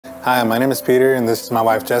Hi, my name is Peter, and this is my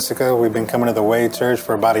wife, Jessica. We've been coming to the Way Church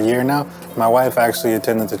for about a year now. My wife actually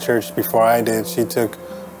attended the church before I did. She took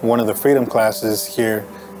one of the freedom classes here,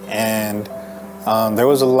 and there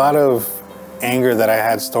was a lot of anger that I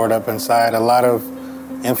had stored up inside, a lot of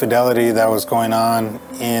infidelity that was going on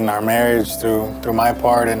in our marriage through my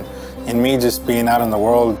part, and me just being out in the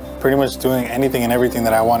world, pretty much doing anything and everything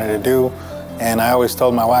that I wanted to do. And I always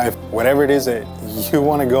told my wife, whatever it is that you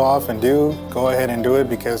want to go off and do, go ahead and do it,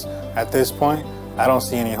 because at this point, I don't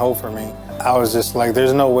see any hope for me. I was just like,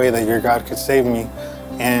 there's no way that your God could save me.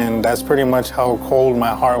 And that's pretty much how cold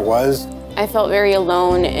my heart was. I felt very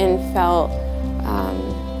alone and felt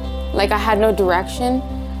like I had no direction.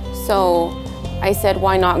 So I said,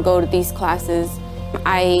 why not go to these classes?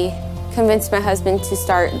 I convinced my husband to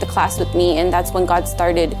start the class with me, and that's when God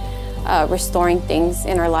started restoring things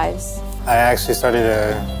in our lives. I actually started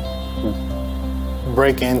to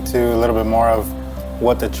break into a little bit more of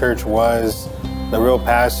what the church was, the real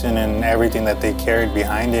passion and everything that they carried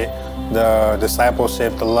behind it, the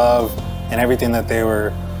discipleship, the love, and everything that they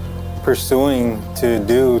were pursuing to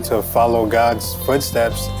do to follow God's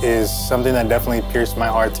footsteps is something that definitely pierced my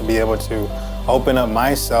heart, to be able to open up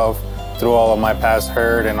myself through all of my past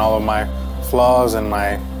hurt and all of my flaws and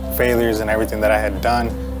my failures and everything that I had done.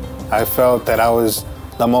 I felt that I was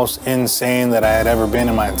the most insane that I had ever been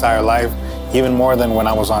in my entire life, even more than when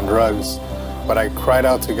I was on drugs. But I cried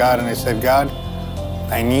out to God and I said, God,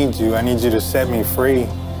 I need you to set me free.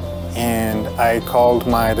 And I called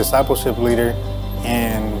my discipleship leader,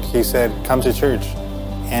 and he said, come to church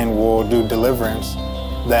and we'll do deliverance.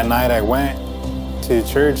 That night I went to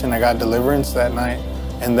church and I got deliverance that night.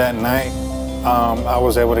 And that night I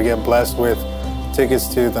was able to get blessed with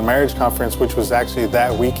tickets to the marriage conference, which was actually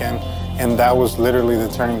that weekend. And that was literally the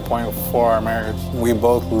turning point for our marriage. We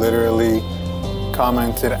both literally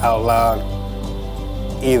commented out loud,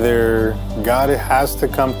 either God has to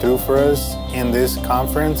come through for us in this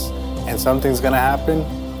conference and something's gonna happen,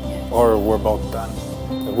 or we're both done.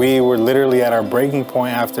 We were literally at our breaking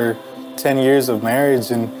point after 10 years of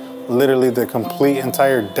marriage, and literally the complete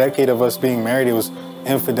entire decade of us being married. It was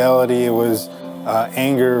infidelity, it was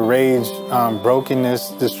anger, rage, brokenness,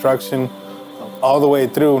 destruction, all the way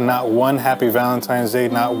through. Not one happy Valentine's Day,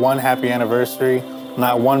 not one happy anniversary,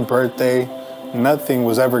 not one birthday. Nothing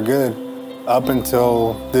was ever good up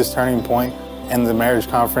until this turning point and the marriage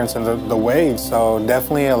conference and the Way. So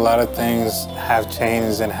definitely a lot of things have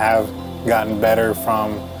changed and have gotten better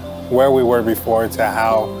from where we were before to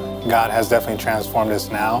how God has definitely transformed us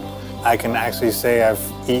now. I can actually say I've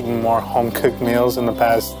eaten more home-cooked meals in the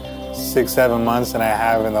past 6-7 months than I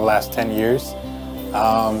have in the last 10 years.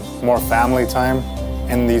 More family time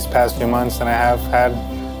in these past few months than I have had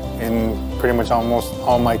in pretty much almost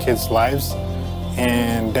all my kids' lives.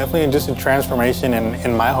 And definitely just a transformation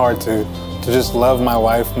in my heart to just love my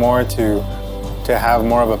wife more, to have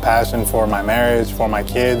more of a passion for my marriage, for my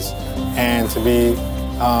kids, and to be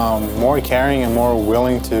more caring and more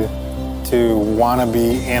willing to want to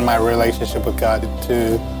be in my relationship with God,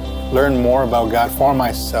 to learn more about God for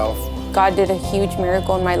myself. God did a huge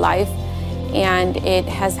miracle in my life, and it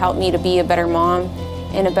has helped me to be a better mom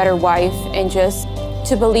and a better wife, and just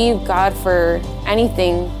to believe God for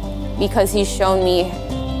anything, because He's shown me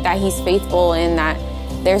that He's faithful and that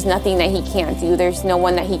there's nothing that He can't do. There's no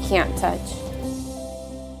one that He can't touch.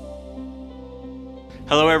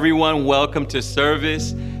 Hello everyone, welcome to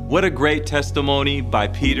service. What a great testimony by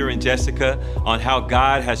Peter and Jessica on how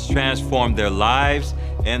God has transformed their lives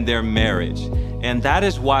and their marriage. And that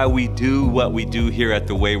is why we do what we do here at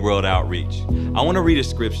the Way World Outreach. I want to read a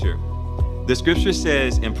scripture. The scripture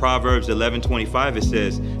says in Proverbs 11:25, it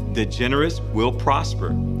says, the generous will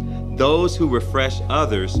prosper. Those who refresh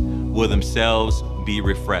others will themselves be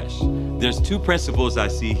refreshed. There's two principles I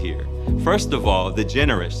see here. First of all, the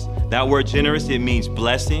generous. That word generous, it means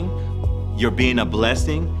blessing. You're being a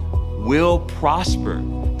blessing. Will prosper.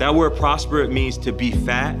 That word prosper, it means to be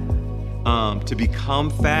fat, to become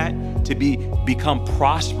fat, to become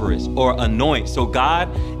prosperous or anoint. So God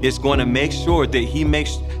is going to make sure that He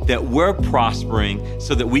makes that we're prospering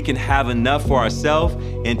so that we can have enough for ourselves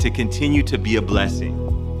and to continue to be a blessing,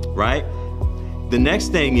 right? The next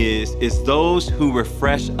thing is those who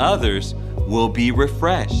refresh others will be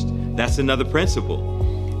refreshed. That's another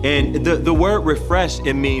principle. And the word refresh,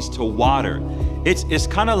 it means to water. It's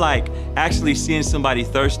kind of like actually seeing somebody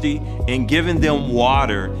thirsty and giving them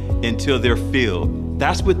water until they're filled.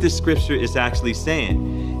 That's what this scripture is actually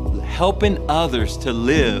saying. Helping others to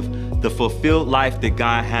live the fulfilled life that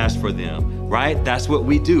God has for them, right? That's what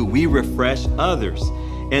we do. We refresh others.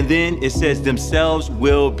 And then it says themselves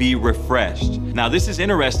will be refreshed. Now this is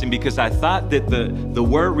interesting because I thought that the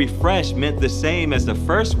word refresh meant the same as the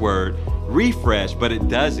first word, refresh, but it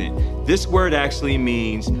doesn't. This word actually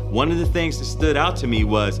means, one of the things that stood out to me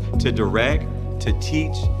was to direct, to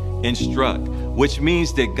teach, instruct, which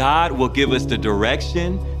means that God will give us the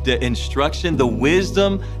direction, the instruction, the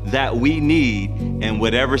wisdom that we need in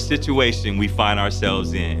whatever situation we find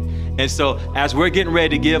ourselves in. And so as we're getting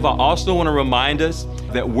ready to give, I also want to remind us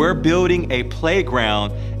that we're building a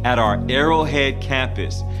playground at our Arrowhead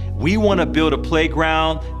campus. We want to build a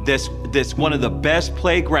playground that's one of the best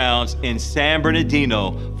playgrounds in San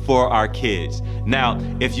Bernardino for our kids. Now,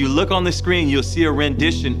 if you look on the screen, you'll see a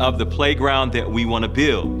rendition of the playground that we want to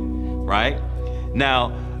build, right?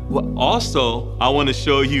 Now, also, I want to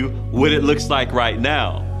show you what it looks like right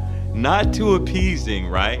now. Not too appeasing,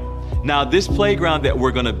 right? Now, this playground that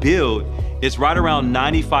we're going to build is right around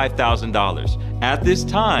 $95,000. At this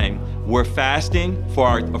time, we're fasting for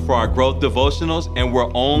our growth devotionals, and we're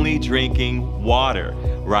only drinking water,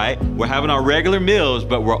 right? We're having our regular meals,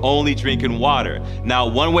 but we're only drinking water. Now,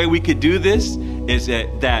 one way we could do this is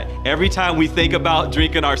that every time we think about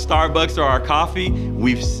drinking our Starbucks or our coffee,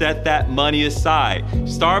 we've set that money aside.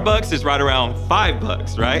 Starbucks is right around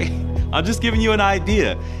 $5, right? I'm just giving you an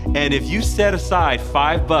idea. And if you set aside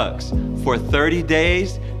 $5 for 30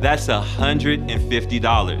 days, that's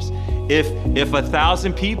 $150. If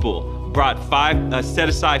 1,000 people set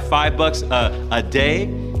aside $5 a day,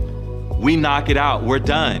 we knock it out, we're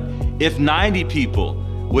done. If 90 people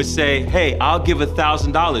would say, hey, I'll give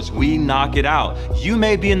 $1,000, we knock it out. You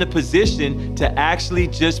may be in the position to actually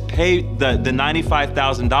just pay the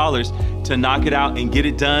 $95,000 to knock it out and get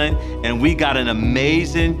it done, and we got an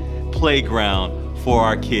amazing playground for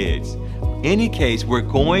our kids. In any case, we're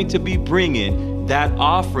going to be bringing that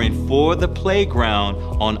offering for the playground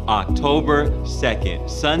on October 2nd,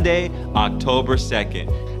 Sunday, October 2nd.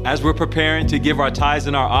 As we're preparing to give our tithes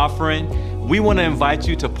and our offering, we want to invite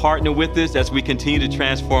you to partner with us as we continue to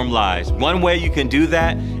transform lives. One way you can do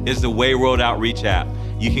that is the Way World Outreach app.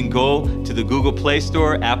 You can go to the Google Play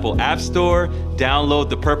Store, Apple App Store, download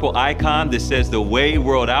the purple icon that says the Way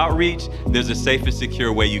World Outreach. There's a safe and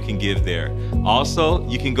secure way you can give there. Also,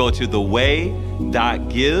 you can go to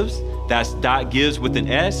theway.gives. That's .gives with an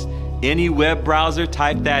S. Any web browser,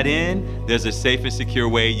 type that in. There's a safe and secure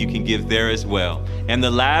way you can give there as well. And the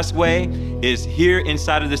last way is here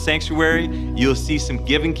inside of the sanctuary, you'll see some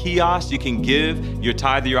giving kiosks. You can give your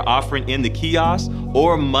tithe or your offering in the kiosk,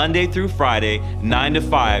 or Monday through Friday, 9 to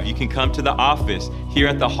 5, you can come to the office here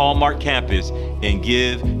at the Hallmark campus and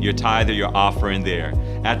give your tithe or your offering there.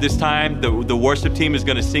 At this time, the worship team is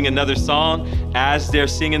going to sing another song. As they're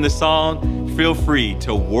singing the song, feel free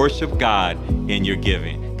to worship God in your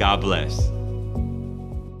giving. God bless.